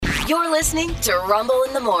You're listening to Rumble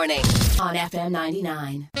in the Morning on FM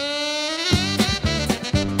 99.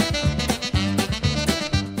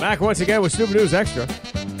 Back once again with Stupid News Extra.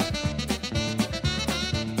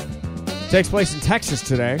 Takes place in Texas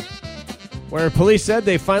today, where police said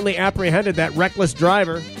they finally apprehended that reckless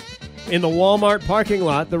driver in the Walmart parking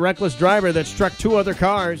lot, the reckless driver that struck two other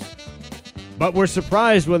cars, but were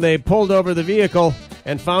surprised when they pulled over the vehicle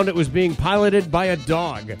and found it was being piloted by a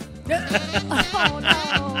dog. Oh, no.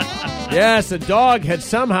 Yes, a dog had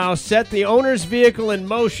somehow set the owner's vehicle in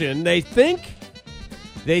motion. They think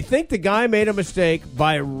the guy made a mistake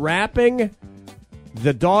by wrapping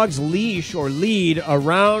the dog's leash or lead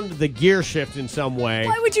around the gear shift in some way.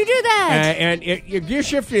 Why would you do that? And your gear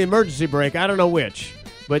shift or the emergency brake, I don't know which,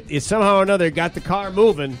 but it somehow or another got the car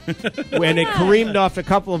moving when it careened off a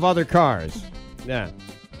couple of other cars. Yeah.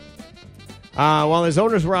 While his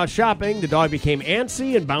owners were out shopping, the dog became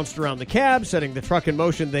antsy and bounced around the cab, setting the truck in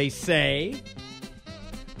motion, they say.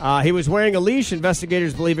 He was wearing a leash.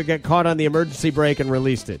 Investigators believe it got caught on the emergency brake and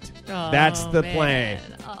released it. Oh, That's the man. plan.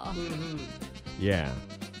 Oh. Yeah.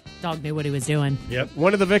 Dog knew what he was doing. Yep.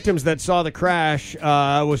 One of the victims that saw the crash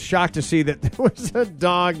was shocked to see that there was a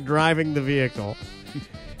dog driving the vehicle.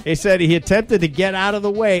 He said he attempted to get out of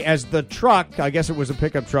the way as the truck, I guess it was a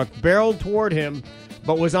pickup truck, barreled toward him,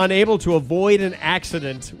 but was unable to avoid an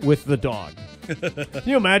accident with the dog. Can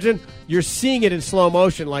you imagine? You're seeing it in slow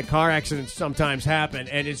motion like car accidents sometimes happen,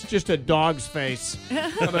 and it's just a dog's face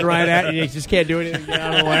coming right at you. You just can't do anything to get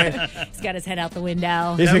out of the way. He's got his head out the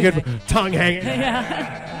window. He's a good tongue hanging.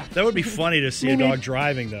 Yeah. That would be funny to see a dog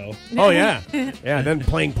driving, though. Oh, yeah. Yeah, then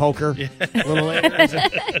playing poker. A little later.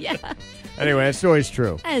 Yeah. Anyway, that story's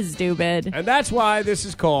true. That's stupid. And that's why this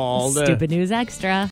is called... Stupid News Extra.